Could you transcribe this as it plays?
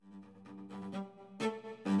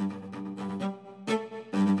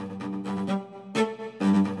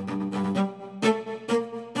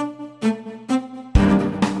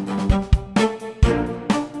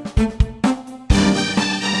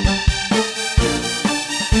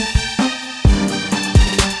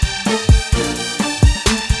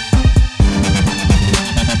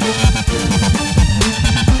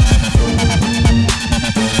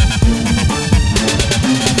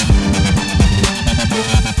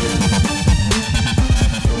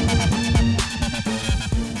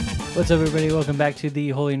What's up, everybody? Welcome back to the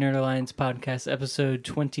Holy Nerd Alliance podcast, episode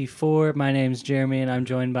 24. My name's Jeremy, and I'm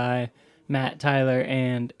joined by Matt, Tyler,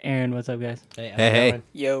 and Aaron. What's up, guys? Hey.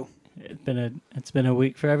 Yo. It's been a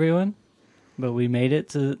week for everyone, but we made it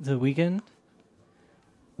to the weekend.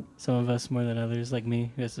 Some of us more than others, like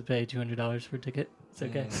me, who has to pay $200 for a ticket. It's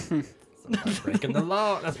okay. Breaking the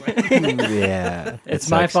law. That's right. Yeah. It's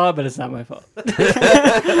my fault, but it's not my fault.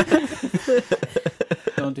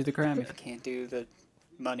 Don't do the crime if you can't do the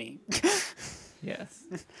money. Yes.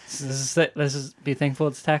 Let's just be thankful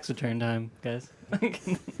it's tax return time, guys.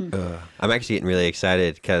 I'm actually getting really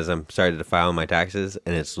excited because I'm starting to file my taxes,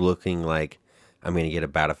 and it's looking like I'm going to get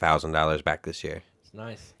about $1,000 back this year. It's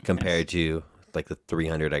nice. Compared to like the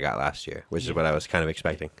 $300 I got last year, which is what I was kind of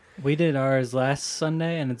expecting. We did ours last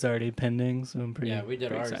Sunday, and it's already pending, so I'm pretty we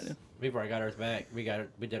did ours. excited. We've already got ours back. We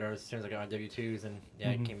did ours as soon as I got on W-2s, and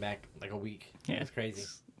it came back like a week. Yeah, it's crazy.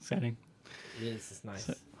 It's exciting. It is. It's nice.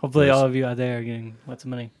 So hopefully, all of you out there are getting lots of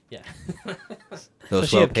money. Yeah. Those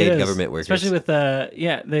Especially well-paid kiddos, government workers. especially with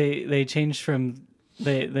they changed from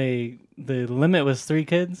the limit was 3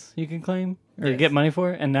 kids you can claim or get money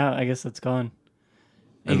for, and now I guess that's gone.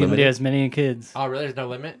 You can do as many kids. Oh, really? There's no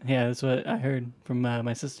limit? Yeah, that's what I heard from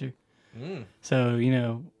my sister. Mm. So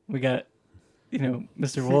we got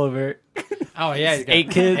Mr. Wolliver. Oh yeah, he's got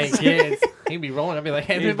 8 kids. 8 kids. He'd be rolling. I'd be like,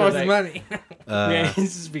 "Hey, He'd who's be borrowing like- some money?" Yeah,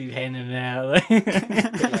 he's just be handing it out.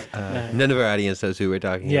 None of our audience knows who we're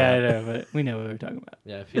talking Yeah, I about. know, but we know what we're talking about.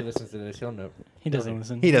 Yeah, if he listens to this, he'll know. He doesn't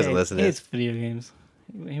listen. He doesn't listen to He hates this. video games.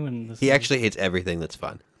 He wouldn't listen. He actually hates everything that's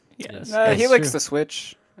fun. Yeah, Yes. that's He likes true. the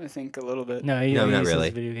Switch, I think, a little bit. No, No, not says really.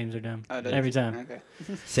 Video games are dumb. Oh, does Every he? time. Okay.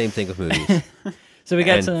 Same thing with movies. So we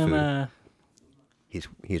got And some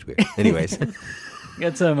He's weird. Anyways.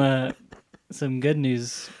 some good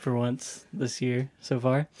news for once this year so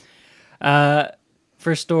far.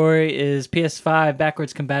 First story is PS5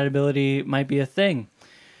 Backwards Compatibility might be a thing.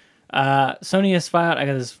 Sony has filed, I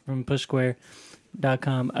got this from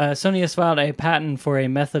pushsquare.com. Sony has filed a patent for a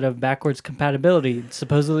method of backwards compatibility.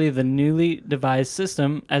 Supposedly the newly devised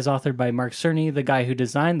system, as authored by Mark Cerny, the guy who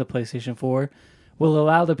designed the PlayStation 4, will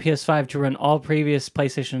allow the PS5 to run all previous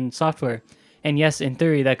PlayStation software. And yes, in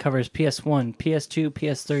theory, that covers PS1, PS2,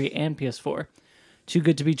 PS3, and PS4. Too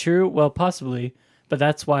good to be true? Well, possibly, but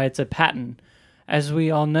that's why it's a patent. As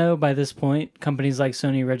we all know by this point, companies like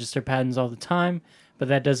Sony register patents all the time, but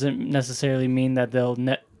that doesn't necessarily mean that they'll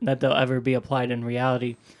ever be applied in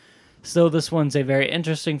reality. Still, this one's a very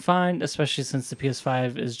interesting find, especially since the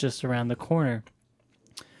PS5 is just around the corner.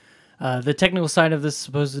 The technical side of this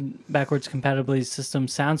supposed backwards compatibility system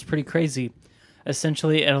sounds pretty crazy.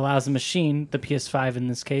 Essentially, it allows the machine, the PS5 in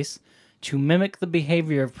this case, to mimic the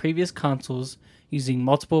behavior of previous consoles using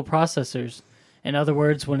multiple processors. In other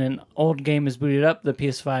words, when an old game is booted up, the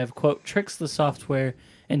PS5, quote, tricks the software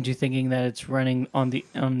into thinking that it's running on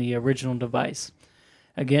the original device.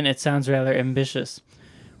 Again, it sounds rather ambitious.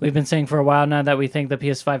 We've been saying for a while now that we think the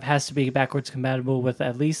PS5 has to be backwards compatible with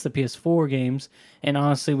at least the PS4 games, and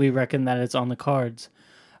honestly, we reckon that it's on the cards.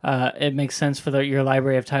 It makes sense for your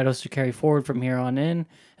library of titles to carry forward from here on in,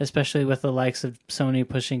 especially with the likes of Sony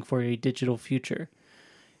pushing for a digital future.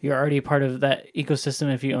 You're already part of that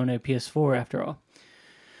ecosystem if you own a PS4, after all.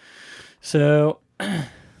 So,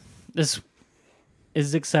 this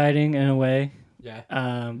is exciting in a way.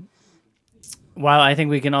 Yeah. While I think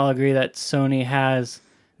we can all agree that Sony has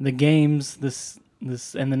the games, this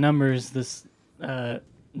and the numbers this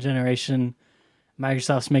generation,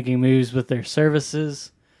 Microsoft's making moves with their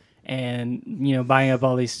services, and buying up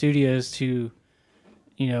all these studios to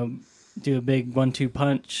do a big 1-2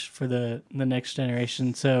 punch for the next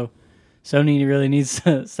generation. So Sony really needs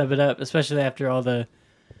to step it up, especially after all the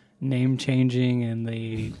name changing and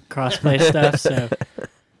the crossplay stuff. So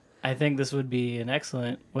I think this would be an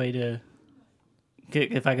excellent way to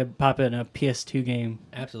get, if I could pop in a PS2 game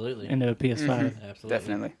Absolutely. into a PS5. Absolutely.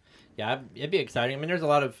 Definitely. Yeah, it'd be exciting. I mean, there's a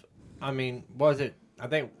lot of. I mean, what was it? I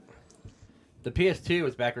think the PS2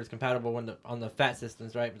 was backwards compatible on the fat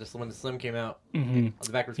systems, right? Just when the Slim came out, the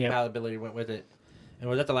backwards compatibility went with it. And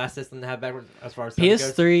was that the last system to have backwards as far as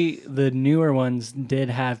PS3, the newer ones did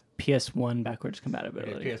have PS1 backwards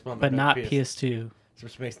compatibility, Yeah, PS1, but no not PS. PS2.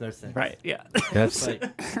 Which makes no sense. Right? Yeah. That's Like,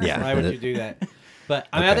 yeah. why would you do that? But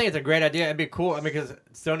I mean, I Okay. think it's a great idea. It'd be cool. I mean, because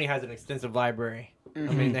Sony has an extensive library. I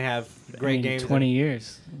mean, they have great games. 20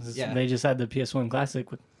 years. Yeah. They just had the PS1 Classic,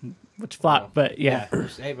 which flopped, but yeah.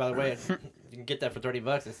 Hey, by the way, you can get that for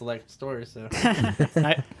 $30 at select stores. So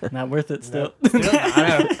not worth it still. I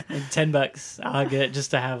know. $10. I'll get it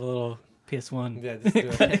just to have a little PS1. Yeah, just do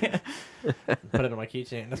it. Put it on my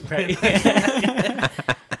keychain. That's right.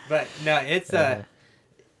 But no, it's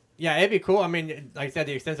Yeah, it'd be cool. I mean, like I said,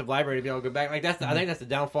 the extensive library to be able to go back. Like I think that's the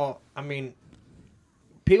downfall. I mean,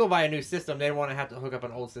 people buy a new system, they don't want to have to hook up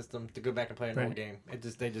an old system to go back and play an old game. It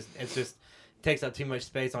just takes up too much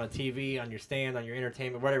space on a TV, on your stand, on your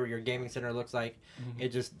entertainment, whatever your gaming center looks like. It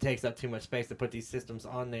just takes up too much space to put these systems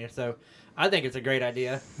on there. So I think it's a great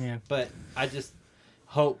idea. Yeah. But I just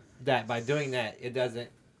hope that by doing that, it doesn't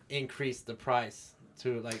increase the price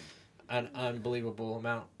to like an unbelievable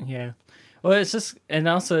amount. Yeah. Well, it's just, and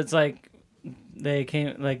also it's like they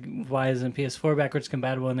came like, why isn't PS4 backwards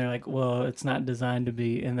compatible? And they're like, well, it's not designed to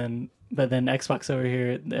be. And then, but then Xbox over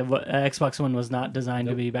here, Xbox One was not designed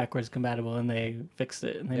to be backwards compatible, and they fixed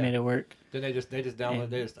it and they made it work. Then they just download,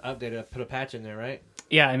 they just updated it, put a patch in there, right?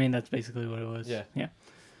 Yeah, I mean that's basically what it was. Yeah. Yeah.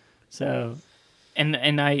 So,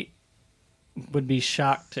 and I would be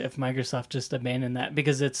shocked if Microsoft just abandoned that,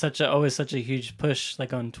 because it's always such a huge push,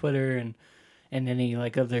 like on Twitter and any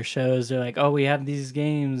like of their shows. They're like, oh, we have these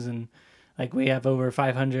games, and like we have over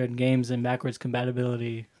 500 games in backwards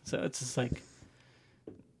compatibility. So it's just like,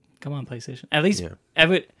 come on, PlayStation. At least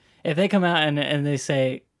if they come out and they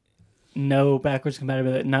say no backwards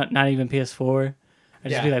compatibility, not even PS4,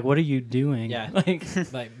 I'd just be like, what are you doing? Yeah,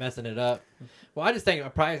 like messing it up. Well, I just think a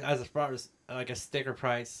price as far as like a sticker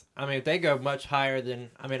price. I mean, if they go much higher than,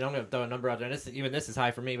 I mean, I'm gonna throw a number out there. And this is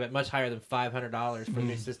high for me, but much higher than $500 for a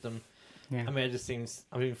new system. Yeah. I mean, it just seems.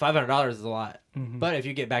 I mean, $500 is a lot. But if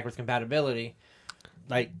you get backwards compatibility,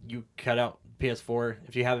 like you cut out PS4.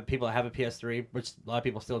 If you have people that have a PS3, which a lot of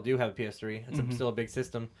people still do have a PS3, it's still a big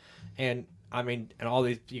system. And I mean, and all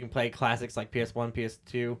these you can play classics like PS1,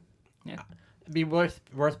 PS2. Yeah. It'd be worth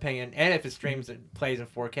paying. And if it streams, it plays in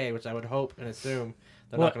 4K, which I would hope and assume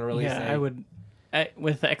they're not going to release. Yeah, I would.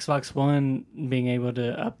 With the Xbox One being able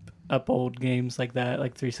to up old games like that,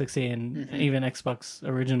 like 360 and even Xbox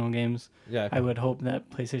original games, I would hope that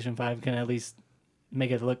PlayStation 5 can at least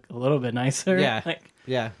make it look a little bit nicer.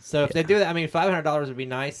 Yeah. So if they do that, I mean, $500 would be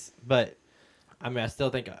nice, but I mean, I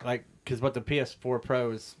still think like because what the PS4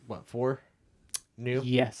 Pro is, what, 4 new?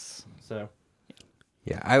 Yes. So.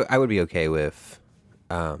 Yeah, I would be okay with,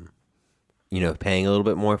 paying a little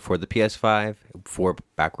bit more for the PS5 for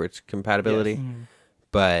backwards compatibility. Yes.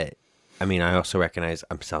 But, I mean, I also recognize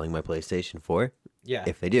I'm selling my PlayStation 4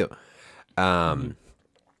 if they do. But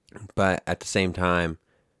at the same time,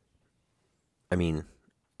 I mean,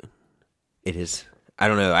 it is, I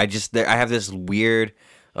don't know. I have this weird,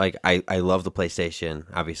 like, I love the PlayStation.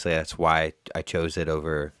 Obviously, that's why I chose it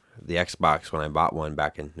over the Xbox when I bought one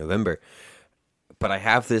back in November. But I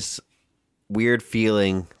have this weird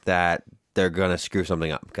feeling that they're going to screw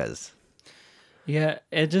something up because... Yeah,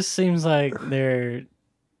 it just seems like they're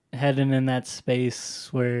heading in that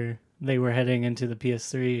space where they were heading into the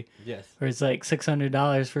PS3. Yes. Where it's like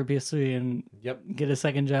 $600 for a PS3 and get a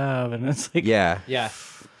second job. And it's like... Yeah.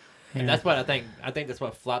 And that's what I think. I think that's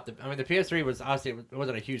what flopped. I mean, the PS3 was obviously, it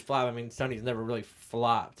wasn't a huge flop. I mean, Sony's never really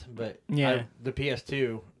flopped. But the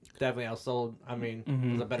PS2... definitely outsold. I mean,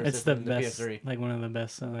 it was a better system than the PS3. Like one of the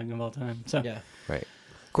best selling of all time. So right.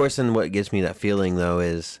 Of course, and what gives me that feeling though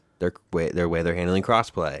is their way they're handling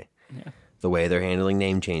crossplay, the way they're handling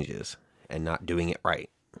name changes, and not doing it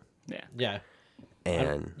right. Yeah.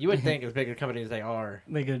 And you would think as big a company as they are,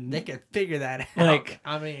 they could figure that out. Like,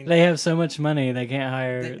 I mean, they have so much money, they can't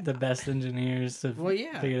hire the best engineers to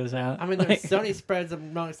figure this out. I mean, Sony spreads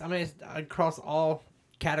amongst. I mean, it's across all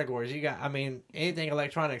categories. You got, I mean, anything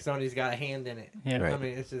electronic, Sony's got a hand in it. Yeah, I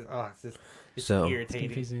mean, it's so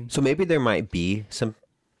irritating. It's so maybe there might be some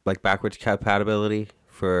like backwards compatibility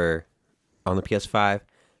on the PS5,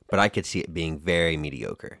 but I could see it being very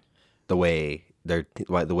mediocre. The way they're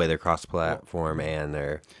cross-platform and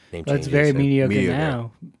their name changes. It's very mediocre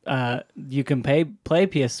now. You can play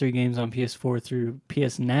PS3 games on PS4 through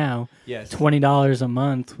PS Now. Yes. $20 a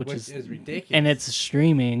month, which is ridiculous, and it's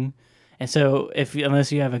streaming. And so,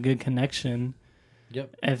 unless you have a good connection,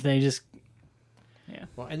 if they just,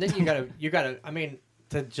 well, and then you gotta. I mean,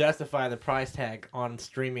 to justify the price tag on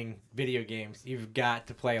streaming video games, you've got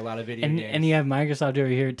to play a lot of video games. And you have Microsoft over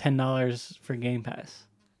here, $10 for Game Pass.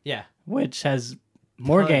 Yeah, which has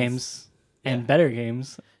more games and better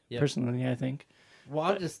games. Personally, I think.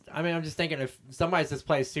 Well, I'm just thinking if somebody just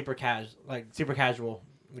plays super casual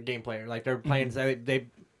game player, like they're playing, they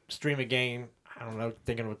stream a game. I don't know,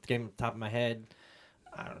 thinking of the game at the top of my head.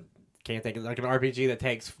 Can't think of like an RPG that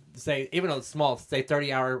takes, say, even a small, say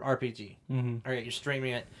 30-hour RPG. All right, you're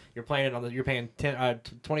streaming it. You're playing it you're paying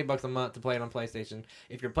 $20 a month to play it on PlayStation.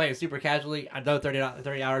 If you're playing super casually, I know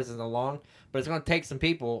 30 hours isn't long, but it's going to take some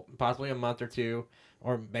people, possibly a month or two,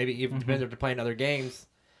 or maybe even depends if they're playing other games,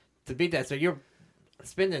 to beat that. So you're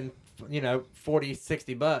spending $40,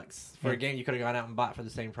 $60 for a game you could have gone out and bought for the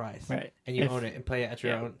same price. Right. And you own it and play it at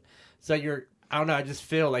your own. So I don't know, I just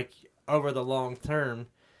feel like over the long term,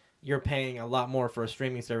 you're paying a lot more for a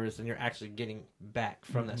streaming service than you're actually getting back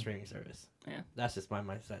from that streaming service. Yeah. That's just my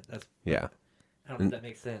mindset. Yeah. I don't know if that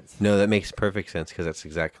makes sense. No, that makes perfect sense because that's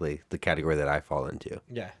exactly the category that I fall into.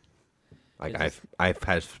 Yeah. Like I've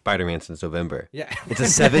had Spider-Man since November. Yeah. It's a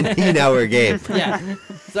 17-hour game. Yeah.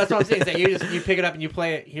 So that's what I'm saying. So you pick it up and you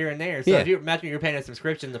play it here and there. So if you imagine you're paying a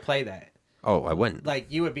subscription to play that. Oh, I wouldn't. Like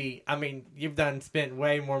you would be. I mean, you've spent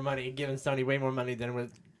way more money, given Sony way more money than what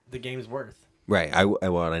the game's worth. Right. I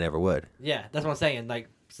never would. Yeah, that's what I'm saying. Like,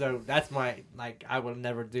 so that's I would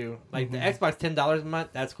never do. Like the Xbox $10 a month.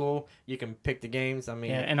 That's cool. You can pick the games. I mean,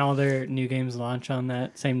 and all their new games launch on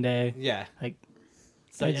that same day. Yeah. Like.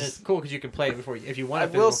 So it's cool because you can play it before if you want a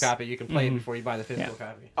physical copy, you can play it before you buy the physical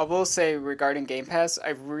copy. I will say regarding Game Pass,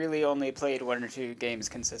 I've really only played 1 or 2 games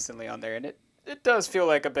consistently on there, and it does feel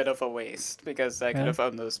like a bit of a waste because I could have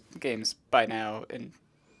owned those games by now and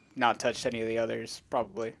not touched any of the others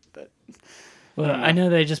probably. But well, I know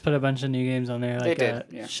they just put a bunch of new games on there, like they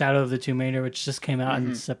did, Shadow of the Tomb Raider, which just came out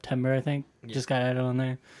in September, I think. Yeah. Just got added on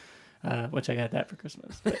there, which I got that for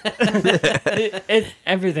Christmas. But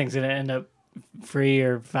everything's gonna end up free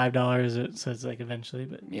or $5, so it's like eventually,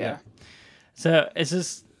 but yeah. So it's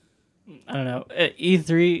just, I don't know, at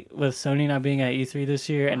E3 with Sony not being at E3 this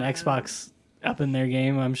year and Xbox up in their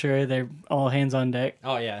game, I'm sure they're all hands on deck.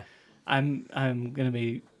 Oh yeah, I'm gonna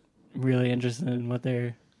be really interested in what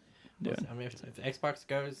they're doing. I mean, if Xbox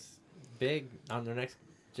goes big on their next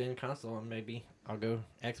gen console, maybe I'll go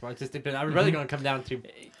Xbox. Just depends. I'm really going to come down to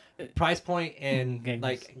price point and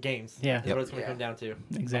games. Yeah, that's what it's going to come down to.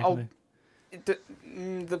 Exactly.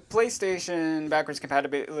 The PlayStation backwards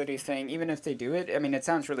compatibility thing, even if they do it, I mean, it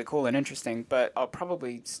sounds really cool and interesting, but I'll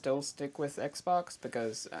probably still stick with Xbox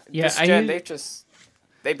because this gen,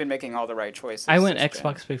 they've been making all the right choices. I went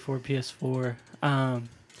Xbox before PS4,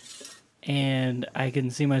 and I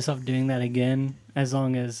can see myself doing that again as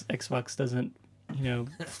long as Xbox doesn't,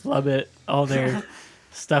 flub it all their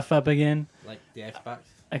stuff up again. Like the Xbox?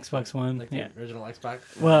 Xbox One, like the original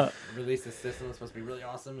Xbox. Well, released this system was supposed to be really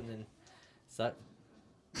awesome, and then sucked.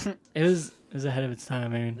 It was ahead of its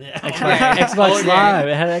time, man. Yeah. Xbox Live.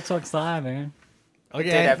 It had Xbox Live, man. It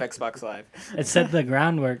did have Xbox Live. It set the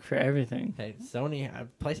groundwork for everything. Hey, Sony,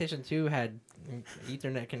 PlayStation 2 had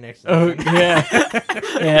Ethernet connections. Oh, yeah.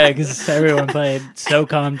 Yeah, because everyone played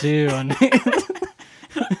SOCOM 2 on...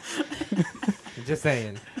 Just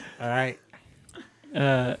saying. All right?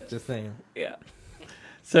 Just saying. Yeah.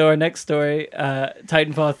 So our next story,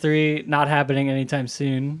 Titanfall 3 not happening anytime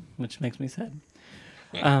soon, which makes me sad.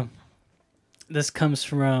 This comes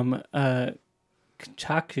from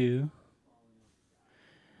Kotaku.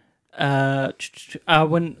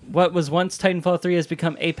 When what was once Titanfall 3 has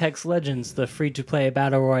become Apex Legends, the free-to-play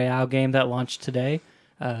battle royale game that launched today.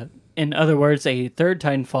 In other words, a third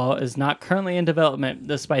Titanfall is not currently in development,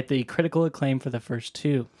 despite the critical acclaim for the first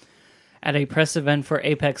 2. At a press event for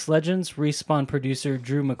Apex Legends, Respawn producer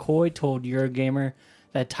Drew McCoy told Eurogamer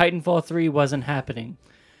that Titanfall 3 wasn't happening.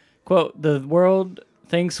 Quote, "The world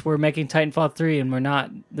thinks we're making Titanfall 3 and we're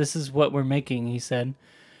not. This is what we're making," he said.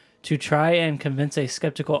 To try and convince a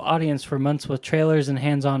skeptical audience for months with trailers and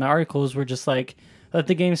hands-on articles, we're just like, let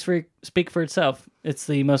the game speak for itself. It's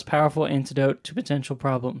the most powerful antidote to potential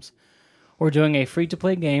problems. We're doing a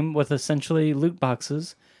free-to-play game with essentially loot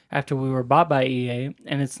boxes after we were bought by EA,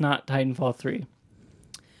 and it's not Titanfall 3.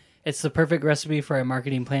 It's the perfect recipe for a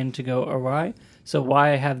marketing plan to go awry, so why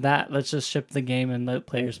have that? Let's just ship the game and let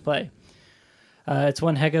players play. It's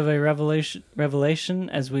one heck of a revelation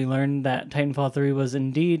as we learned that Titanfall 3 was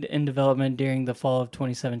indeed in development during the fall of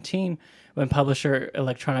 2017 when publisher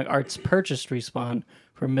Electronic Arts purchased Respawn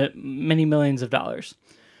for many millions of dollars.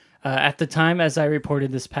 At the time, as I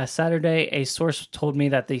reported this past Saturday, a source told me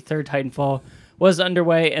that the third Titanfall was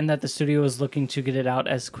underway and that the studio was looking to get it out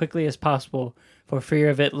as quickly as possible for fear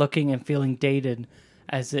of it looking and feeling dated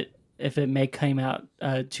if it may came out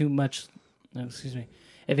too much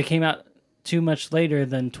later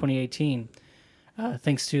than 2018,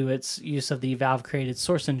 thanks to its use of the Valve-created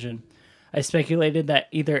Source engine. I speculated that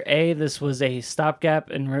either A, this was a stopgap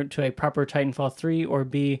en route to a proper Titanfall 3, or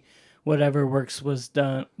B, whatever work was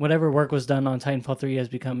done on Titanfall 3 has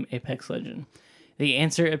become Apex Legend. The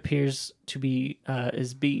answer appears to be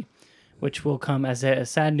is B, which will come as a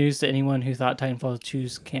sad news to anyone who thought Titanfall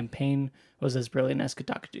 2's campaign was as brilliant as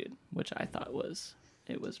Kotaku did, which I thought was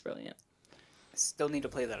brilliant. I still need to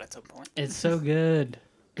play that at some point. It's so good.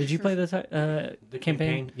 Did you play the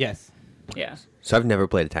campaign? Yes. Yeah. So I've never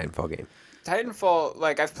played a Titanfall game. Titanfall,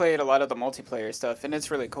 like, I've played a lot of the multiplayer stuff, and it's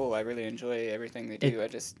really cool. I really enjoy everything they do.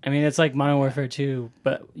 I mean, it's like Modern Warfare 2,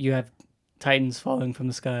 but you have Titans falling from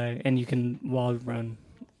the sky, and you can wall run.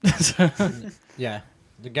 Yeah,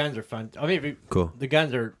 the guns are fun. I mean, Cool. The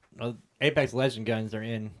guns are Apex Legend guns are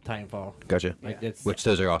in Titanfall. Gotcha. Like Which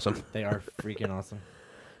those are awesome. They are freaking awesome.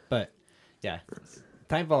 But yeah,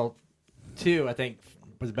 Titanfall 2 I think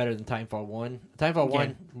was better than Titanfall 1. Titanfall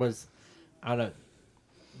 1 was, I don't know.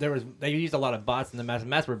 They used a lot of bots in the maps. The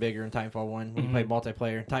maps were bigger in Titanfall 1 when you played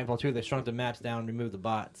multiplayer. Titanfall 2, they shrunk the maps down and removed the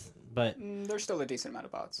bots. But there's still a decent amount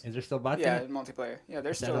of bots. Is there still bots? Yeah, in multiplayer. Yeah,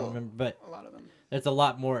 there's still I don't remember, but a lot of them. It's a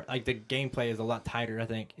lot more, like the gameplay is a lot tighter, I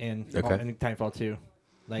think, in Titanfall 2.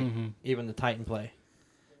 Like even the Titan play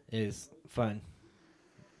is fun.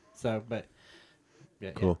 So, but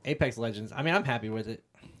cool. Yeah, Apex Legends. I mean, I'm happy with it.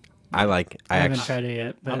 I haven't tried it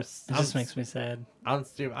yet, but it just makes me sad. I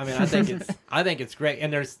mean, I think it's great,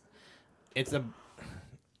 and it's a.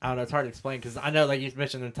 I don't know. It's hard to explain because I know, like you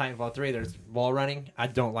mentioned in Titanfall 3, there's wall running. I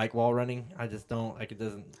don't like wall running. I just don't like. It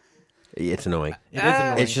doesn't. It's annoying. It is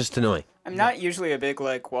annoying. It's just annoying. I'm not usually a big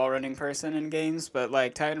like wall running person in games, but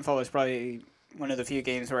like Titanfall is probably one of the few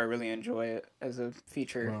games where I really enjoy it as a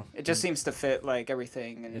feature. Well, it just seems to fit like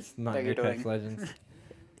everything and it's not that you're Apex doing. Legends.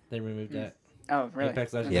 They removed that. Oh, really?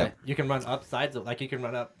 Apex Legends. Yeah. You can run up sides of, like you can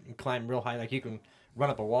run up and climb real high, like you can run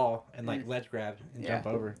up a wall and like ledge grab and jump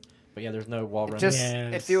over. But yeah, there's no wall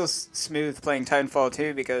running. It feels smooth playing Titanfall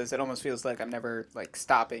 2 because it almost feels like I'm never like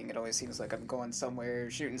stopping. It always seems like I'm going somewhere,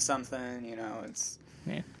 shooting something. You know, it's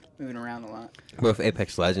moving around a lot. With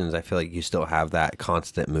Apex Legends, I feel like you still have that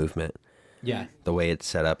constant movement. Yeah. The way it's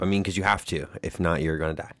set up. I mean, because you have to. If not, you're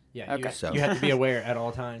going to die. Yeah. Okay. You have to be aware at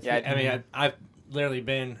all times. Yeah. I mean, I've literally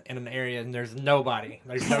been in an area and there's nobody.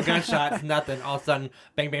 There's no gunshots, nothing. All of a sudden,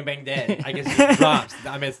 bang, bang, bang, dead. I guess it just drops.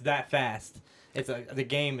 I mean, it's that fast. The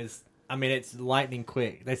game is, I mean, it's lightning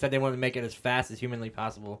quick. They said they wanted to make it as fast as humanly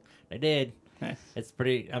possible. They did. Nice. It's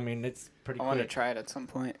pretty quick. I want to try it at some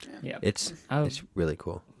point. Yeah. It's really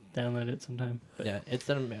cool. Download it sometime. But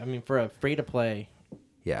yeah, for a free-to-play.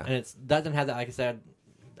 Yeah. And it doesn't have that, like I said,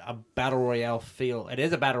 a battle royale feel. It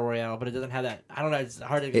is a battle royale, but it doesn't have that. I don't know. It's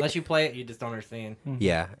hard to, unless you play it, you just don't understand.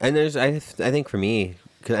 Yeah, and I think for me,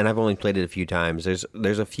 and I've only played it a few times.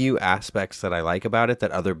 There's a few aspects that I like about it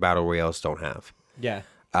that other battle royales don't have. Yeah.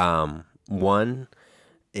 One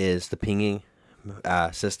is the pinging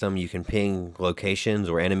system. You can ping locations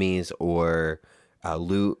or enemies or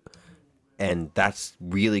loot, and that's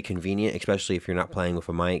really convenient, especially if you're not playing with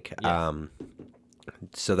a mic. Yes.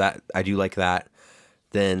 So that I do like that.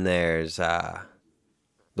 Then there's the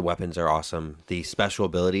weapons are awesome. The special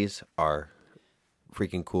abilities are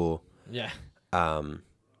freaking cool. Yeah.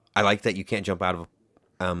 I like that you can't jump out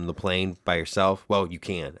of the plane by yourself. Well, you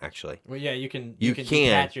can actually. Well, yeah, you can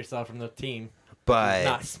detach yourself from the team. But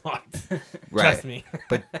not smart. Right. Trust me.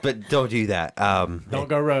 but don't do that. Don't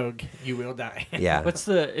go rogue. You will die. Yeah. What's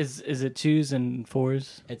is it 2s and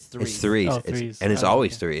 4s? It's 3s. It's 3s. Oh, 3s. It's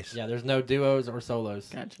always 3s. Yeah, there's no duos or solos.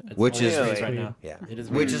 Gotcha. Which is right now. Yeah. It is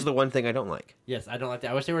Which is the one thing I don't like. Yes, I don't like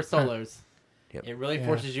that. I wish they were solos. Yep. It really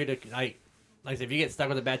forces you to like I said, if you get stuck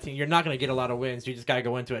with a bad team, you're not going to get a lot of wins. You just got to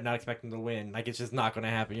go into it not expecting to win. Like, it's just not going to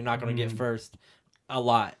happen. You're not going to get first a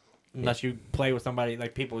lot unless you play with somebody,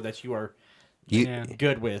 like people that you are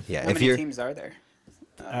good with. Yeah. How many teams are there?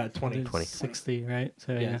 20. 60, right?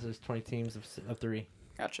 So yeah, there's 20 teams of 3.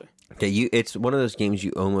 Gotcha. Okay, it's one of those games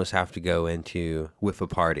you almost have to go into with a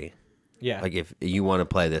party. Yeah. Like, if you want to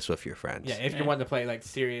play this with your friends. Yeah, if you want to play, like,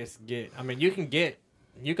 serious,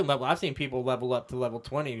 you can level. I've seen people level up to level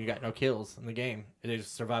 20 and you got no kills in the game. It is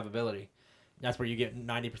survivability. That's where you get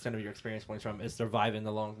 90% of your experience points from, is surviving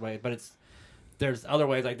the long way. But there's other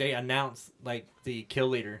ways. Like, they announce, like, the kill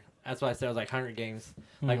leader. That's why I said it was like Hunger Games.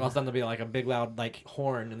 Like, all of a sudden there'll be like a big loud like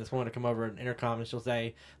horn, and this woman will come over an intercom and she'll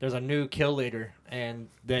say, "There's a new kill leader," and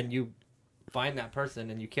then you find that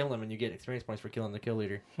person and you kill them and you get experience points for killing the kill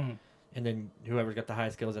leader. And then whoever's got the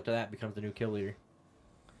highest kills after that becomes the new kill leader.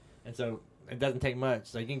 And so it doesn't take much.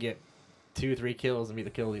 So you can get 2-3 kills and be the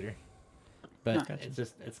kill leader. But it's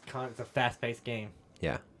a fast-paced game.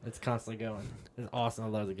 Yeah. It's constantly going. It's awesome. I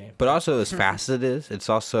love the game. But also, as fast as it is, it's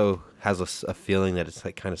also has a feeling that it's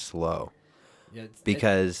like kind of slow. Yeah.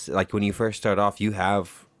 Because like when you first start off, you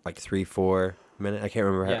have like 3-4 minutes. I can't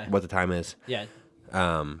remember what the time is. Yeah.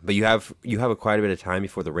 But you have quite a bit of time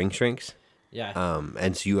before the ring shrinks. Yeah.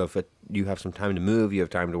 And so you have some time to move. You have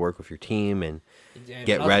time to work with your team and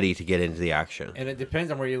get ready to get into the action. And it depends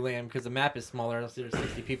on where you land, because the map is smaller. There's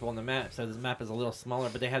 60 people on the map, so the map is a little smaller.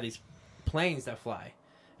 But they have these planes that fly,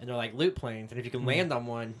 and they're like loot planes. And if you can land on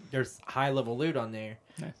one, there's high level loot on there.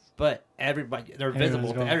 Nice. But they're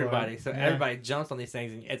visible to everybody, so yeah. everybody jumps on these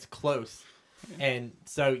things, and it's close. And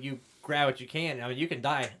so you grab what you can. I mean, you can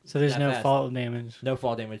die. So there's that no fast. fall damage. No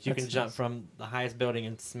fall damage. You That's can jump nice. from the highest building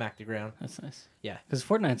and smack the ground. That's nice. Yeah. Because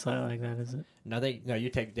Fortnite's not like that, is it? No, you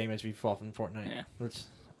take damage if you fall from Fortnite. Yeah. Which,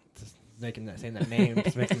 just saying that name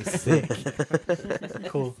just makes me sick.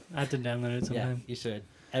 Cool. I have to download it Yeah, sometime. you should.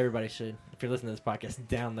 Everybody should. If you're listening to this podcast,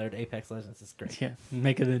 download Apex Legends. It's great. Yeah.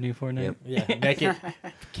 Make it the new Fortnite. Yep. Yeah, make it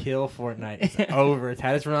kill Fortnite. It's over. It's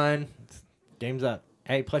had its run. Game's up.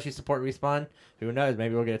 Hey, plus you support Respawn. Who knows?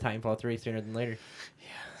 Maybe we'll get a Titanfall 3 sooner than later.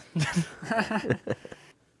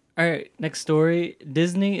 All right. Next story.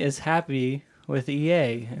 Disney is happy with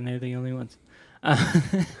EA, and they're the only ones.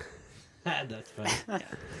 That's funny.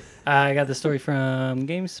 I got the story from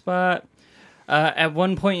GameSpot. At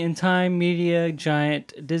one point in time, media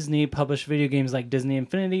giant Disney published video games like Disney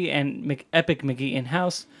Infinity and Epic Mickey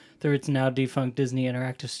in-house through its now defunct Disney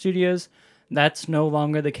Interactive Studios. That's no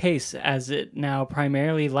longer the case, as it now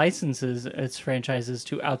primarily licenses its franchises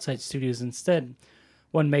to outside studios instead.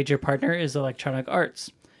 One major partner is Electronic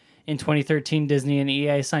Arts. In 2013, Disney and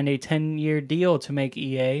EA signed a 10-year deal to make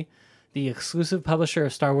EA the exclusive publisher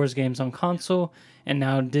of Star Wars games on console, and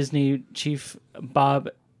now Disney chief Bob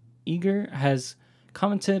Iger has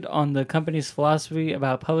commented on the company's philosophy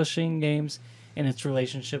about publishing games and its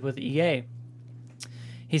relationship with EA.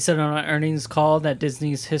 He said on an earnings call that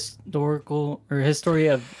Disney's history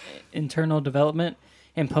of internal development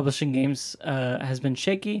and publishing games has been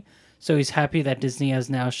shaky, so he's happy that Disney has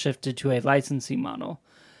now shifted to a licensing model.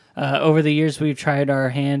 Over the years, we've tried our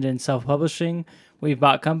hand in self-publishing. We've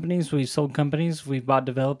bought companies, we've sold companies, we've bought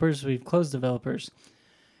developers, we've closed developers.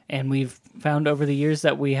 And we've found over the years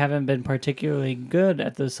that we haven't been particularly good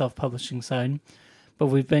at the self-publishing side, but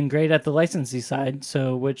we've been great at the licensing side,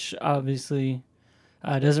 so which obviously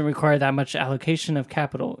doesn't require that much allocation of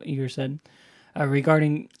capital, Eager said.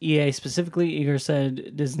 Regarding EA specifically, Eager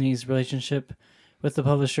said Disney's relationship with the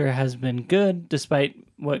publisher has been good, despite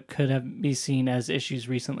what could have been seen as issues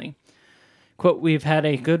recently. Quote, we've had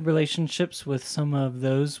a good relationships with some of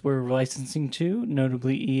those we're licensing to,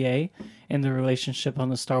 notably EA, and the relationship on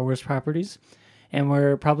the Star Wars properties, and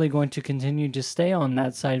we're probably going to continue to stay on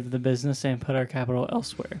that side of the business and put our capital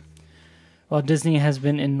elsewhere. While Disney has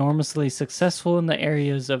been enormously successful in the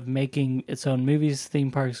areas of making its own movies,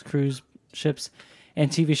 theme parks, cruise ships,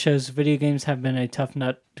 and TV shows, video games have been a tough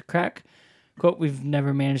nut to crack. Quote, we've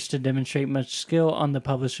never managed to demonstrate much skill on the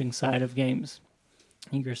publishing side of games,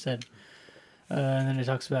 Iger said. And then it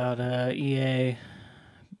talks about EA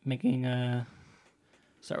making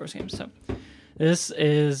Star Wars games. So this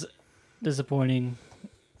is disappointing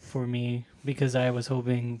for me because I was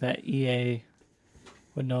hoping that EA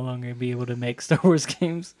would no longer be able to make Star Wars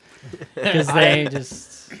games because they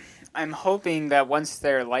just... I'm hoping that once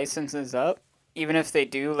their license is up, even if they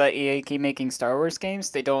do let EA keep making Star Wars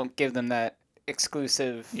games, they don't give them that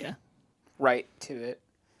exclusive right to it.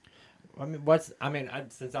 I mean,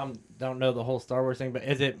 since I don't know the whole Star Wars thing, but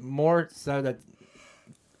is it more so that,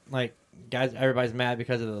 like, guys, everybody's mad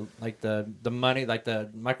because of the money, like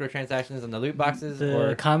the microtransactions and the loot boxes,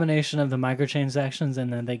 the combination of the microtransactions,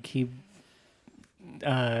 and then they keep,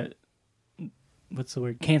 what's the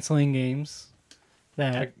word? Canceling games.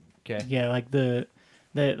 That like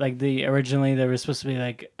the originally there was supposed to be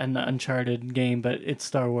like an Uncharted game, but it's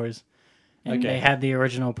Star Wars, and they had the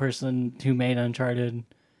original person who made Uncharted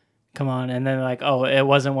come on, and then like, oh, it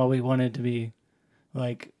wasn't what we wanted to be.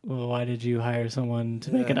 Like, well, why did you hire someone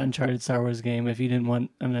to make an Uncharted Star Wars game if you didn't want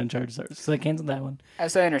an Uncharted Star Wars? So they canceled that one.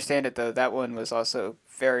 As I understand it, though, that one was also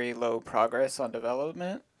very low progress on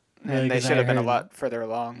development, and Really, they should have been a lot further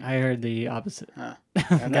along. I heard the opposite. Huh.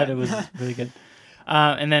 That it was really good.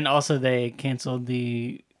 And then also they canceled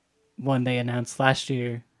the one they announced last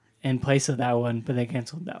year in place of that one, but they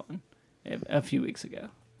canceled that one a few weeks ago,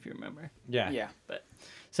 if you remember. Yeah. But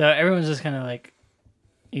so everyone's just kind of like,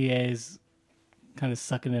 EA's kind of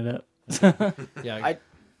sucking it up. Yeah.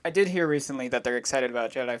 I did hear recently that they're excited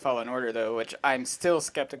about Jedi Fallen Order, though, which I'm still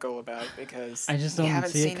skeptical about because I just don't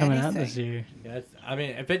see it coming out this year. Yeah,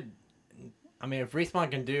 if Respawn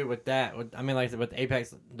can do with that, with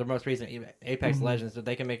Apex, the most recent Apex Legends, that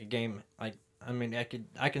they can make a game I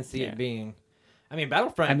can see it being.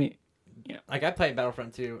 Battlefront. Like I played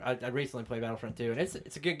Battlefront 2. I recently played Battlefront 2, and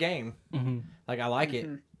it's a good game. Mm-hmm. Like I like it,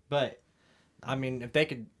 but if they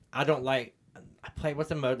could, I don't like. I play what's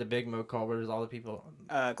the big mode called where there's all the people.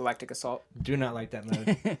 Galactic Assault. Do not like that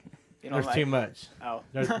mode. There's too much. Oh.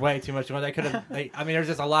 There's way too much. They could have. I mean, there's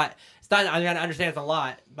just a lot. It's not. I mean, I understand it's a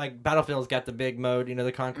lot. Like Battlefield's got the big mode,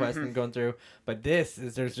 the conquest and going through. But there's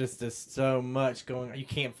just so much going on. You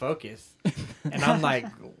can't focus. And I'm like,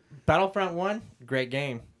 Battlefront 1, great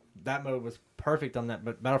game. That mode was perfect on that.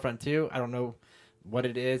 But Battlefront 2, I don't know what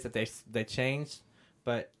it is that they changed.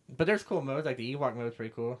 But there's cool modes, like the Ewok mode's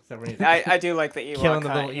pretty cool. I do like the Ewok. Killing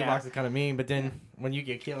the little Ewoks is kind of mean, but then when you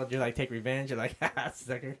get killed, you're like, take revenge. You're like, ha,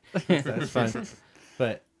 sucker. So it's fun.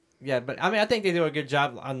 But I mean, I think they do a good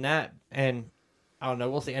job on that. And I don't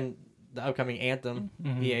know, we'll see. And the upcoming Anthem,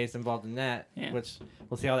 EA is involved in that, which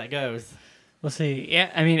we'll see how that goes. We'll see.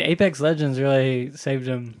 Yeah, I mean, Apex Legends really saved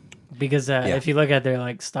them. Because if you look at their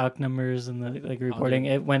like stock numbers and the like reporting,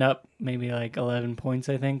 it went up maybe like 11 points,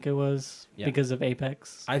 I think it was, because of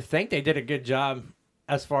Apex. I think they did a good job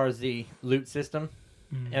as far as the loot system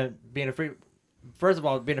and being a free. First of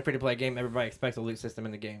all, being a free to play game, everybody expects a loot system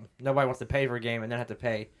in the game. Nobody wants to pay for a game and then have to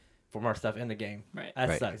pay for more stuff in the game. Right.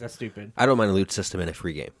 That sucks. That's stupid. I don't mind a loot system in a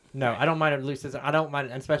free game. No, I don't mind a loot system. I don't mind,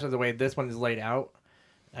 especially the way this one is laid out.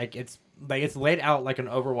 Like it's laid out like an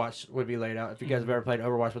Overwatch would be laid out. If you guys have ever played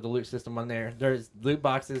Overwatch with the loot system on there, there's loot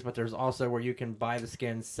boxes, but there's also where you can buy the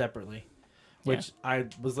skins separately. Which I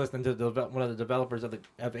was listening to one of the developers of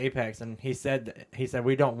Apex, and he said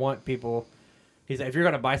we don't want people. He said if you're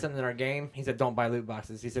gonna buy something in our game, he said don't buy loot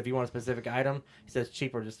boxes. He said if you want a specific item, he said it's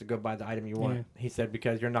cheaper just to go buy the item you want. He said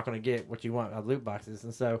because you're not gonna get what you want out of loot boxes,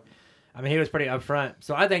 and so, I mean, he was pretty upfront.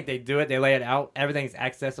 So I think they do it. They lay it out. Everything's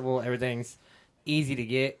accessible. Everything's easy to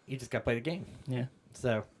get. You just gotta play the game. Yeah.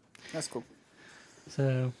 So that's cool.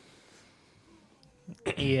 So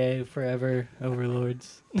EA forever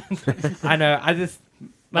overlords. I know. I just.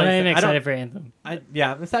 But I'm excited for Anthem. I'm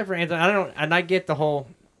excited for Anthem. I get the whole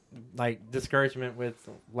like discouragement with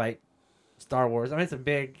like Star Wars. I mean, it's a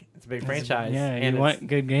big franchise. Yeah, and you want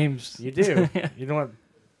good games. You do. You don't want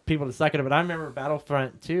people to suck it up. But I remember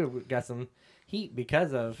Battlefront 2 got some heat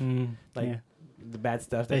because of the bad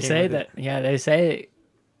stuff. They say that. They say.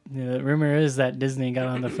 The rumor is that Disney got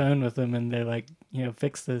on the phone with them and they're like,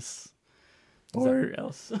 fix this,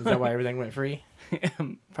 else. Is that why everything went free?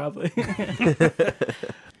 Probably.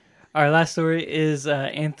 Our last story is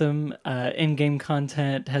Anthem in-game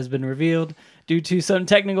content has been revealed. Due to some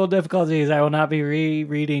technical difficulties, I will not be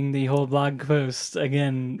rereading the whole blog post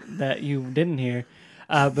again that you didn't hear.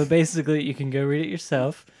 But basically, you can go read it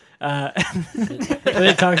yourself. But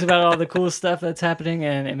it talks about all the cool stuff that's happening,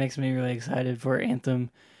 and it makes me really excited for Anthem,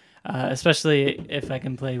 especially if I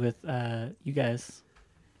can play with you guys.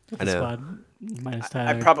 I know. Squad, minus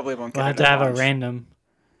Tyler. I probably won't get We'll have to have a random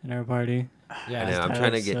in our party. Yeah, I know. I'm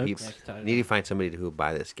trying to get sucks. people. Need to find somebody who will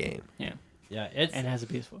buy this game. Yeah. Yeah, and it has a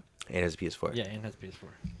PS4. And it has a PS4. Yeah, and it has a PS4.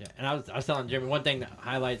 Yeah, and I was telling Jeremy one thing that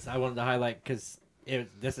I wanted to highlight because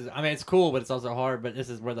it's cool, but it's also hard. But this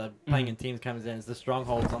is where the playing in teams comes in. It's the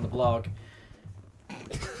strongholds on the blog.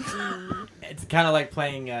 It's kind of like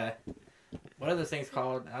playing. What are those things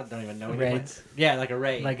called? I don't even know. Raids. Yeah, like a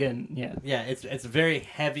raid. Yeah, it's very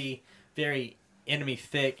heavy, very enemy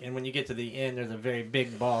thick, and when you get to the end, there's a very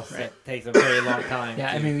big boss that takes a very long time.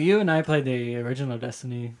 Yeah, I mean, you and I played the original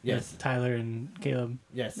Destiny. Yes. With Tyler and Caleb.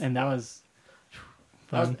 Yes. And that was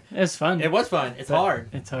fun. It was fun. It was fun. It's hard.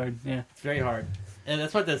 It's hard. Yeah. It's very hard, and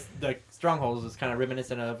that's what the Strongholds was kind of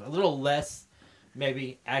reminiscent of. A little less,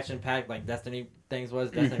 maybe action packed like Destiny things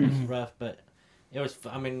was. Destiny was rough, but it was.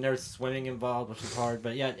 I mean, there's swimming involved, which is hard,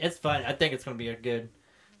 but yeah, it's fun. I think it's going to be a good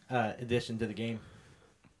addition to the game.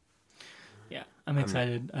 Yeah, I'm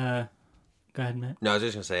excited. Go ahead, Matt. No, I was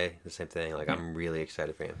just gonna say the same thing. Like, I'm really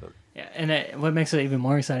excited for Anthem. Yeah, and what makes it even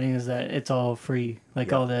more exciting is that it's all free.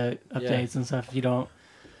 Like all the updates and stuff. You don't.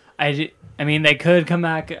 I mean, they could come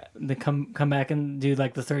back. Come back and do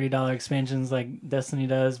like the $30 expansions like Destiny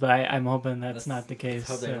does, but I'm hoping that's not the case.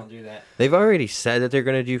 Hope they don't do that. They've already said that they're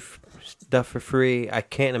gonna do stuff for free. I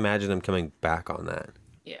can't imagine them coming back on that.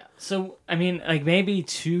 Yeah. So I mean, like maybe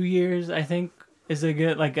 2 years. I think. Is it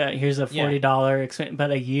good? Like, here's a $40 expense,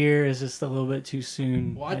 but a year is just a little bit too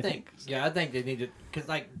soon. Well, I think they need to, because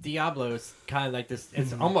like Diablo is kind of like this.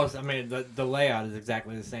 It's almost. I mean, the layout is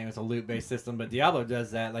exactly the same. It's a loot-based system, but Diablo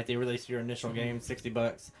does that. Like, they release your initial game,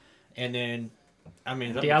 $60, and then, I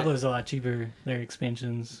mean, Diablo's a lot cheaper. Their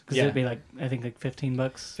expansions, because it'd be like I think like $15.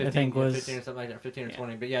 15, I think was 15 or something like that, 15 or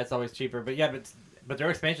 20. But yeah, it's always cheaper. But yeah, but their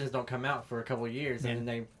expansions don't come out for a couple of years, and then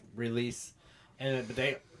they release, but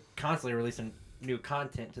they constantly releasing new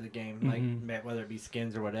content to the game, like whether it be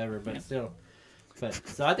skins or whatever, but still. But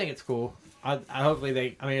so I think it's cool. I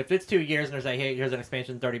hopefully I mean, if it's 2 years and they're like, hey, here's an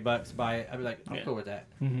expansion, $30, buy it, I'd be like, I'm cool with that,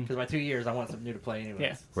 because by 2 years I want something new to play anyway.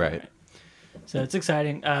 Yeah, right. So it's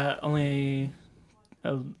exciting. Only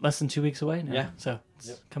less than 2 weeks away now. Yeah. So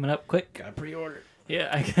it's coming up quick. Got a pre-order. Yeah,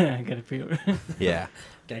 I got a pre-order. Yeah.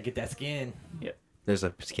 Gotta get that skin. Yep. There's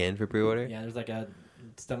a skin for pre-order? Yeah, there's like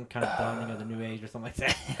some kind of dawning of the new age or something like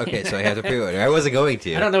that. Okay, so I have to pre-order. I wasn't going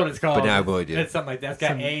to. I don't know what it's called. But now I'm going to. It's something like that. It's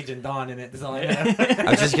got age and dawn in it. That's all I know.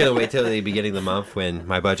 I was just going to wait till the beginning of the month when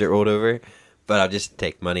my budget rolled over. But I'll just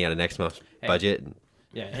take money out of next month's budget.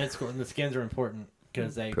 Yeah, and it's cool. And the skins are important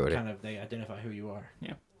because they they identify who you are.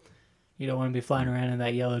 Yeah. You don't want to be flying around in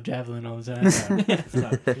that yellow javelin all the time. It's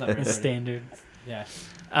not very standard. Yeah.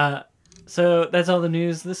 So that's all the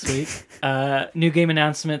news this week. New game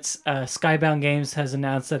announcements. Skybound Games has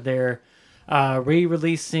announced that they're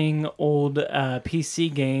re-releasing old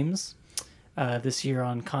PC games this year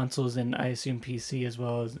on consoles and I assume PC as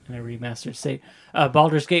well as in a remastered state.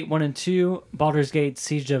 Baldur's Gate 1 and 2, Baldur's Gate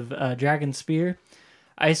Siege of Dragonspear,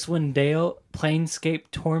 Icewind Dale, Planescape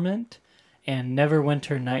Torment, and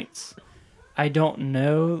Neverwinter Nights. I don't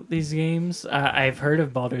know these games. I've heard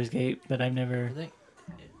of Baldur's Gate, but I've never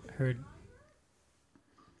heard.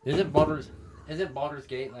 Is it Baldur's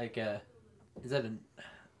Gate like is that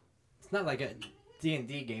it's not like a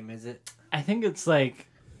D&D game, is it? I think it's like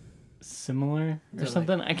similar or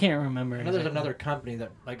something. I can't remember. I know there's another company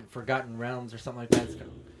that like Forgotten Realms or something like that.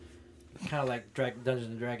 It's kind of like Dungeons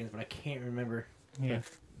and Dragons, but I can't remember. Yeah.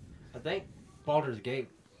 I think Baldur's Gate.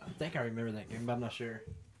 I think I remember that game, but I'm not sure.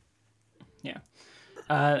 Yeah.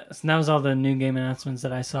 So that was all the new game announcements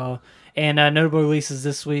that I saw, and notable releases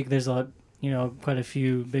this week. There's quite a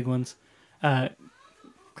few big ones.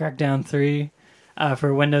 Crackdown 3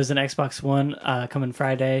 for Windows and Xbox One coming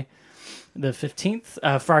Friday the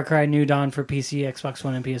 15th. Far Cry New Dawn for PC, Xbox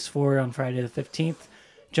One, and PS4 on Friday the 15th.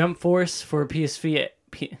 Jump Force for PC,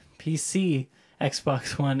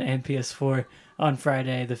 Xbox One, and PS4 on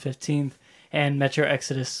Friday the 15th. And Metro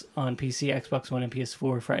Exodus on PC, Xbox One, and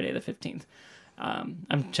PS4 Friday the 15th.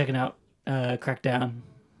 I'm checking out Crackdown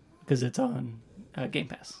because it's on Game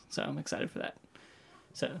Pass, so I'm excited for that.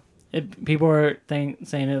 So people are saying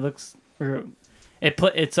it looks or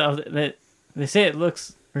they say it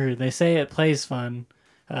looks or they say it plays fun,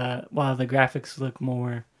 while the graphics look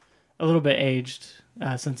a little bit aged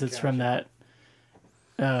since it's from that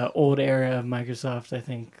old era of Microsoft. I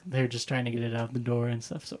think they're just trying to get it out the door and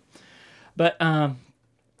stuff. So. But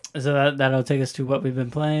so that'll take us to what we've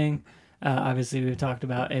been playing. Obviously, we've talked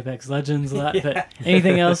about Apex Legends a lot, but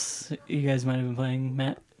anything else you guys might have been playing,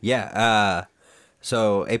 Matt? Yeah.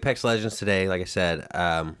 So Apex Legends today, like I said,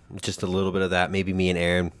 just a little bit of that. Maybe me and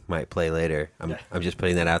Aaron might play later. I'm just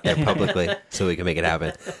putting that out there publicly so we can make it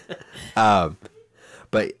happen.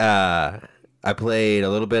 But I played a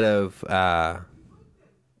little bit of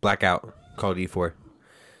Blackout, Call of Duty 4.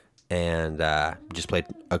 And just played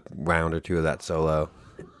a round or two of that solo.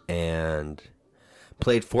 And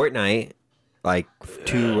played Fortnite, like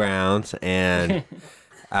 2 rounds. And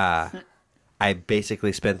I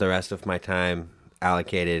basically spent the rest of my time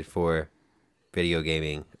allocated for video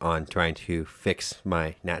gaming on trying to fix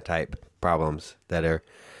my NAT type problems that are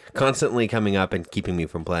constantly coming up and keeping me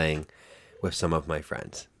from playing with some of my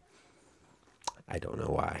friends. I don't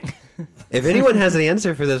know why. If anyone has an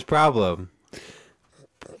answer for this problem...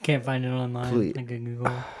 Can't find it online. Please. Like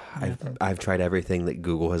Google. I've tried everything that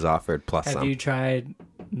Google has offered, plus Have some. you tried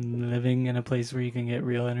living in a place where you can get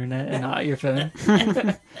real internet and not your phone?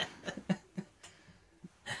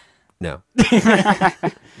 No.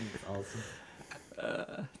 Awesome.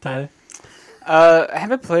 Tyler? I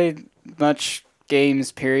haven't played much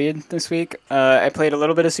games, period, this week. I played a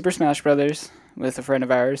little bit of Super Smash Brothers with a friend of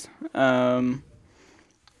ours.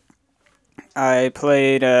 I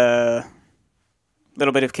played...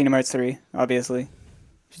 little bit of Kingdom Hearts 3, obviously.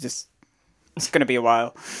 It's going to be a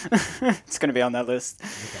while. It's going to be on that list.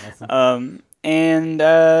 That's awesome. And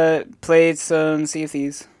played some Sea of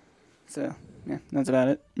Thieves. So, yeah, that's about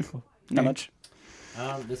it. Cool. Not much.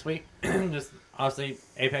 This week, just obviously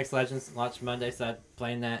Apex Legends launched Monday, so I've been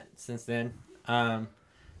playing that since then. And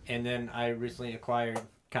then I recently acquired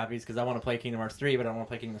copies because I want to play Kingdom Hearts 3, but I don't want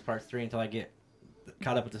to play Kingdom Hearts 3 until I get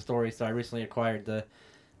caught up with the story. So I recently acquired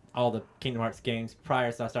all the Kingdom Hearts games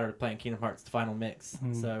prior, so I started playing Kingdom Hearts Final Mix.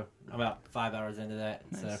 So I'm about 5 hours into that.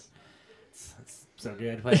 Nice. So it's so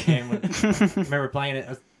good to play the game. I remember playing it. I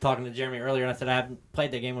was talking to Jeremy earlier, and I said I haven't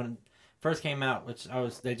played that game when it first came out, which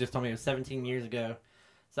they just told me it was 17 years ago.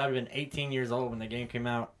 So I'd have been 18 years old when the game came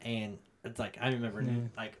out, and it's like I remember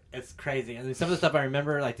like it's crazy. I mean, some of the stuff I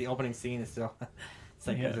remember, like the opening scene, is still. It's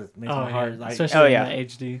like it just makes my heart like. Especially in the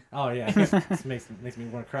HD. Oh yeah, it makes me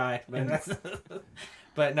want to cry. But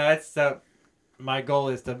but no, it's my goal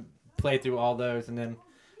is to play through all those and then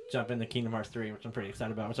jump into Kingdom Hearts 3, which I'm pretty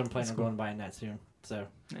excited about. Which I'm planning on going buying that soon. So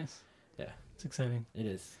nice. Yeah. It's exciting. It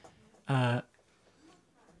is.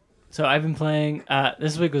 So I've been playing.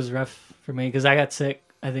 This week was rough for me because I got sick.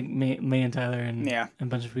 I think me and Tyler and a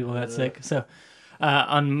bunch of people got sick. So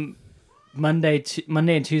on Monday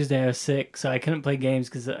and Tuesday I was sick, so I couldn't play games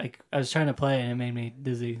because I was trying to play and it made me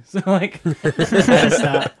dizzy. So like I had to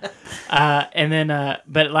stop. And then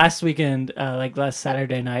but last weekend, like last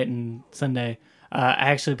Saturday night and Sunday,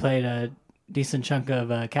 I actually played a decent chunk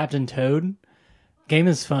of Captain Toad. Game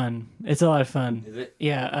is fun. It's a lot of fun. Is it?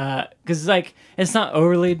 Yeah, because like it's not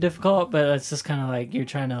overly difficult, but it's just kind of like you're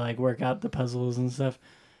trying to like work out the puzzles and stuff.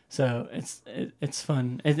 So it's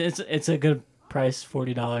fun. It's a good price,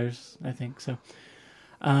 $40, I think. So,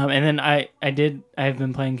 and then I've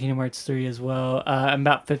been playing Kingdom Hearts 3 as well. I'm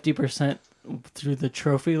about 50% through the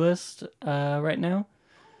trophy list right now.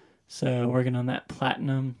 So working on that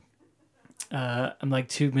platinum. I'm like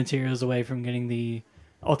 2 materials away from getting the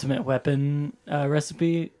ultimate weapon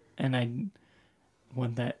recipe, and I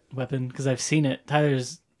want that weapon because I've seen it.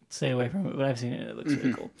 Tyler's stay away from it, but I've seen it. It looks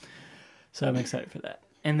really cool. So I'm excited for that.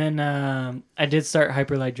 And then I did start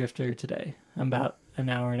Hyper Light Drifter today. I'm about an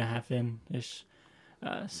hour and a half in-ish.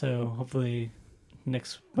 So hopefully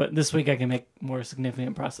but this week I can make more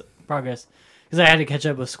significant progress because I had to catch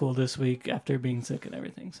up with school this week after being sick and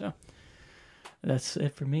everything. So that's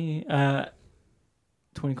it for me.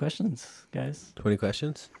 20 questions, guys. 20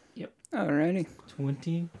 questions? Yep. Alrighty.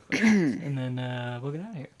 20 questions. And then we'll get out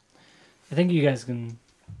of here. I think you guys can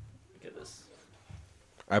get this.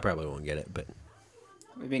 I probably won't get it, but...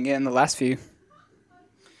 We've been getting the last few.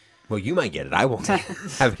 Well, you might get it. I won't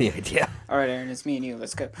have any idea. Alright, Aaron, it's me and you.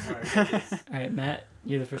 Let's go. Alright, Matt,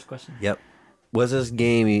 you're the first question. Yep. Was this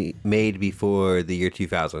game made before the year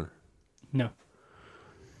 2000? No.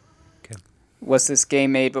 Okay. Was this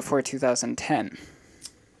game made before 2010?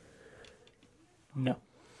 No.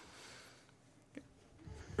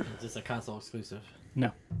 Is this a console exclusive?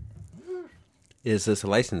 No. Is this a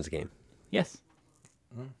licensed game? Yes.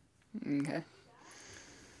 Okay.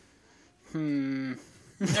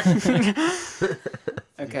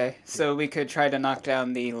 Okay, so we could try to knock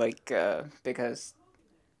down the, because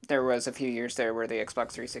there was a few years there where the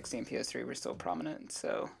Xbox 360 and PS3 were still prominent,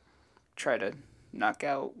 so try to knock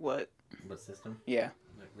out what... What system? Yeah.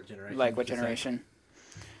 Like what generation? Like what generation.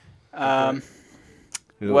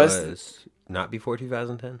 It was not before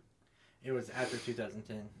 2010? It was after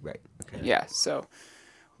 2010. Right. Okay. Yeah, so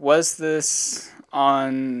was this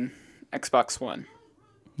on Xbox One?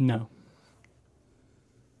 No.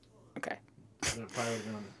 Okay. So it probably would have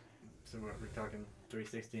been on, so what, we're talking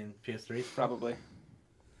 360 and PS3? Probably.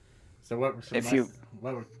 So what were some If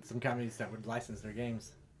what were some companies that would license their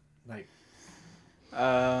games? Like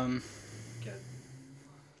Um, okay.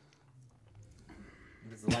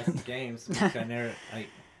 If it's a licensed games, we gotta narrow it, like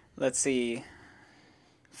let's see.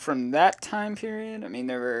 From that time period, I mean,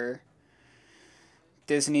 there were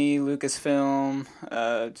Disney, Lucasfilm,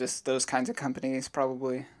 just those kinds of companies,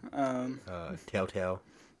 probably. Telltale.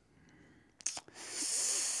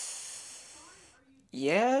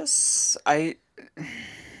 Yes, I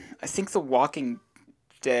think The Walking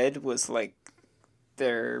Dead was like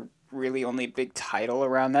their really only big title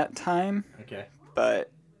around that time. okay.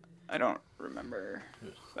 But I don't remember.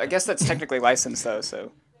 I guess that's technically licensed though,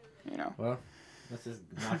 so you know. Well, let's just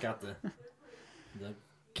knock out the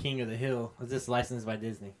King of the Hill. Was this licensed by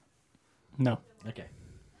Disney? No. Okay.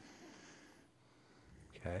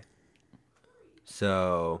 Okay.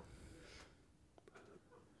 So,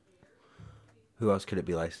 who else could it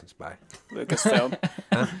be licensed by? Lucasfilm.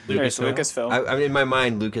 Huh? There's Lucasfilm. I mean, in my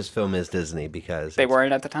mind, Lucasfilm is Disney because They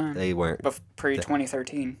weren't at the time. They weren't.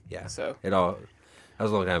 Pre-2013. Yeah. So. That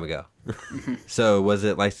was a long time ago. So, was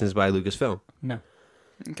it licensed by Lucasfilm? No.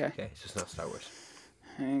 Okay. Okay, it's just not Star Wars.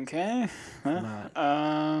 Okay. Well,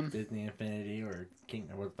 Not Disney Infinity or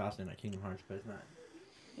Kingdom. Well, obviously not Kingdom Hearts, but it's not.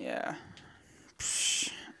 yeah.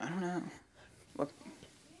 I don't know.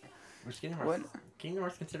 Where's Kingdom Hearts? What? Kingdom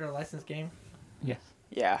Hearts considered a licensed game? Yes.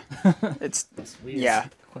 Yeah. It's That's weird. yeah.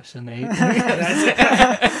 Question 8.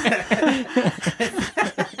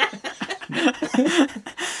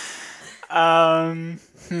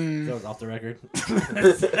 That was off the record.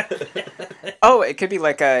 Oh, it could be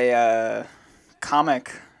like a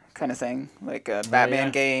comic kind of thing, like a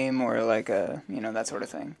Batman game or like a that sort of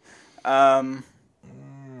thing. I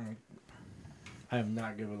am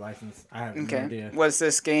not good with license. I have no Okay. idea. Was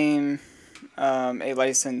this game a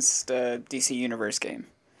licensed DC Universe game?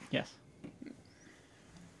 Yes.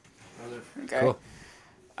 Okay. Cool.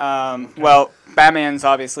 Well, Batman's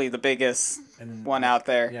obviously the biggest And then, one out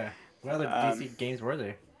there. Yeah. What other DC games were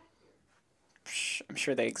there? I'm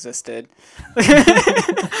sure they existed.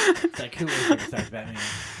 It's like, who was there besides Batman?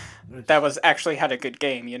 that was actually had a good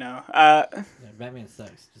game, you know. Yeah, Batman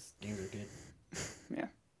sucks. Just games are good. Yeah.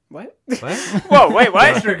 What? What? Whoa, wait, what?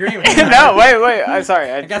 Thanks for agreeing with me. No, wait. I'm sorry.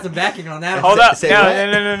 I got some backing on that. Hold up. Say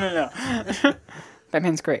No. what?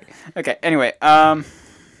 Batman's great. Okay, anyway, It's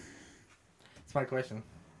my question.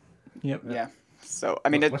 Yep. yeah. So, I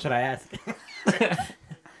mean, What should I ask?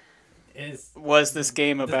 was this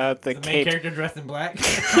game about the main Cape... character dressed in black?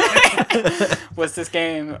 Was this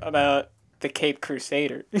game about the Cape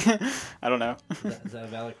Crusader? I don't know. Is that a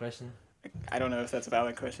valid question? I don't know if that's a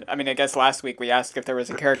valid question. I mean, I guess last week we asked if there was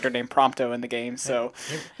a character named Prompto in the game, so...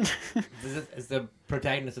 Is the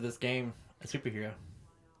protagonist of this game a superhero?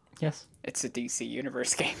 Yes. It's a DC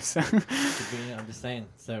Universe game, so... Could be, I'm just saying.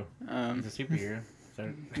 So, he's a superhero.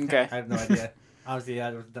 So Okay. I have no idea. Obviously,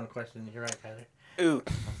 that was a dumb question. You're right, Tyler. Ooh,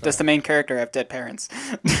 does the main character have dead parents?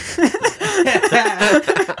 Main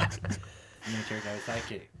character have a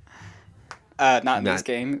sidekick. Not in this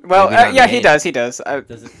game. Well, yeah, he does. Does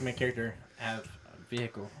the main character have a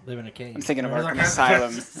vehicle, live in a cave? I'm thinking of Arkham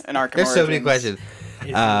Asylum and Arkham There's so many Origins. questions. Is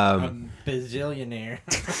he a bazillionaire?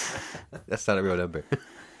 That's not a real number.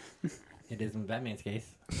 It is in Batman's case.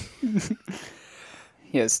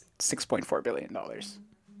 He has $6.4 billion.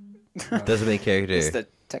 Does the main character It's the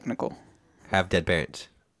technical. have dead parents?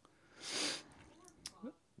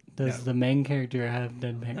 Does the main character have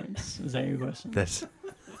dead parents? Is that your question?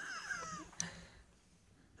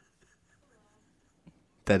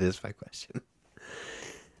 That is my question.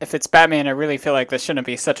 If it's Batman, I really feel like this shouldn't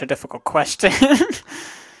be such a difficult question.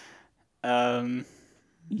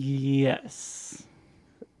 Yes.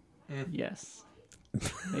 Yes.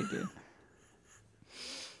 They do.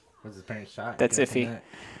 Was his parents shot? That's You can ask him iffy. that.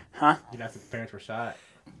 Huh? You can ask if his parents were shot.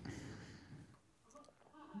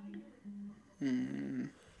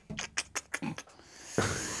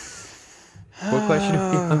 What question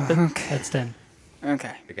are we on? That's 10.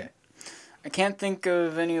 Okay. Okay. I can't think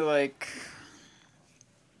of any, like...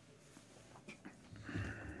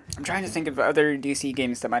 I'm trying to think of other DC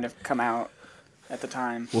games that might have come out at the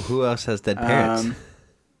time. Well, who else has dead parents? Um,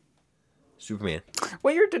 Superman,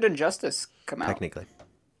 What year did Injustice come out? technically.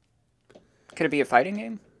 Could it be a fighting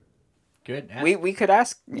game? Good. We could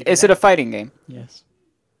ask. Is it a fighting game? Yes.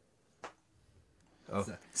 Oh,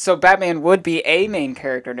 So Batman would be a main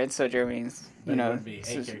character in it. So Jeremy's, But you know, be a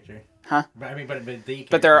character. huh? But I mean, but the character.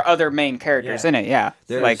 But there are other main characters Yeah. in it. Yeah,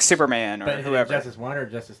 There's- like Superman or But is it whoever. Justice 1 or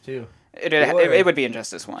Justice 2? It would be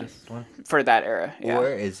Injustice 1 Justice 1. for that era. Yeah. Or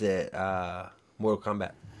is it Mortal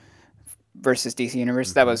Kombat? Versus DC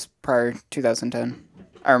Universe. That was prior 2010.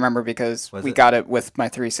 I remember because Was we it? got it with my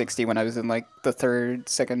 360 when I was in like the third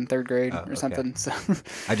grade Oh, or okay. something. So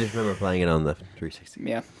I just remember playing it on the 360.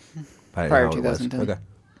 yeah. But I didn't Prior know what it was. 2010.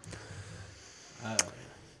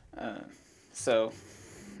 Okay. So,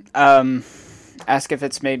 ask if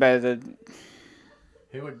it's made by the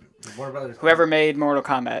Who would Warner Brothers? whoever made Mortal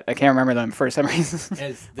Kombat. I can't remember them for some reason.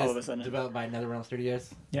 Is all of a this sudden. developed by NetherRealm Studios?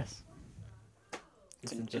 Yes.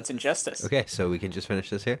 It's Injustice. Okay, so we can just finish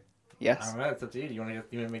this here? I Yes. don't know. It's up to you. Do you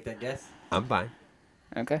want to make that guess? I'm fine.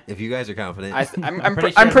 Okay. If you guys are confident. I'm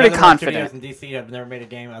pretty pretty NetherRealm confident. Studios and DC have never made a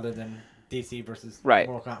game other than DC versus Right.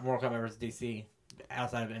 Mortal Kombat versus DC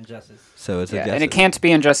outside of Injustice. So it's Yeah, Injustice. and it can't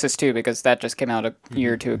be Injustice 2 because that just came out a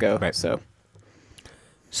year or two ago. Right. So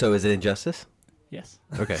So is it Injustice? Yes.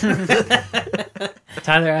 Okay.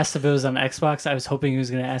 Tyler asked if it was on Xbox. I was hoping he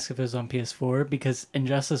was going to ask if it was on PS4 because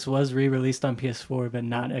Injustice was re-released on PS4 but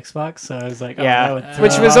not Xbox. So I was like, oh, Yeah, that would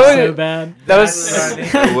which throw was off always- so bad. that was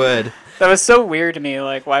It would. that was so weird to me.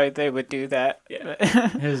 Like why they would do that. Yeah.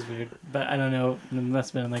 It was weird, but I don't know. It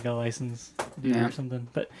must have been like a license deal Yeah. or something.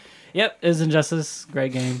 But yep, it was Injustice.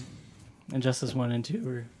 Great game. Injustice 1 and 2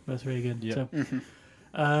 were both really good. Yep. So,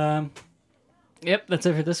 Mm-hmm. Yep, that's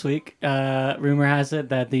it for this week. Rumor has it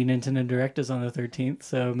that the Nintendo Direct is on the 13th,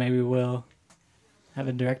 so maybe we'll have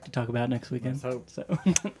a Direct to talk about next weekend. Let's hope. So,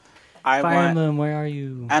 I Fire want Emblem, where are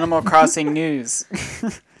you? Animal Crossing news.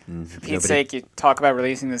 Mm, For Pete's nobody- sake, you talk about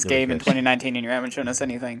releasing this Nobody game in cares. 2019 and you haven't shown us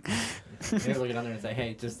anything. Maybe look it on there and say,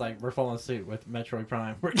 hey, just like we're following suit with Metroid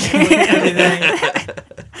Prime. We're canceling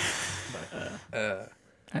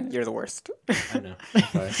everything. You're the worst. I know.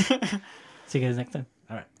 I'm sorry. See you guys next time.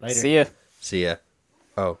 All right. Later. See ya. See ya.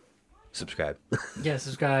 Oh, subscribe. Yeah,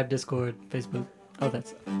 subscribe, Discord, Facebook. Oh,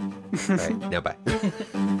 that's All right, now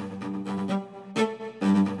bye.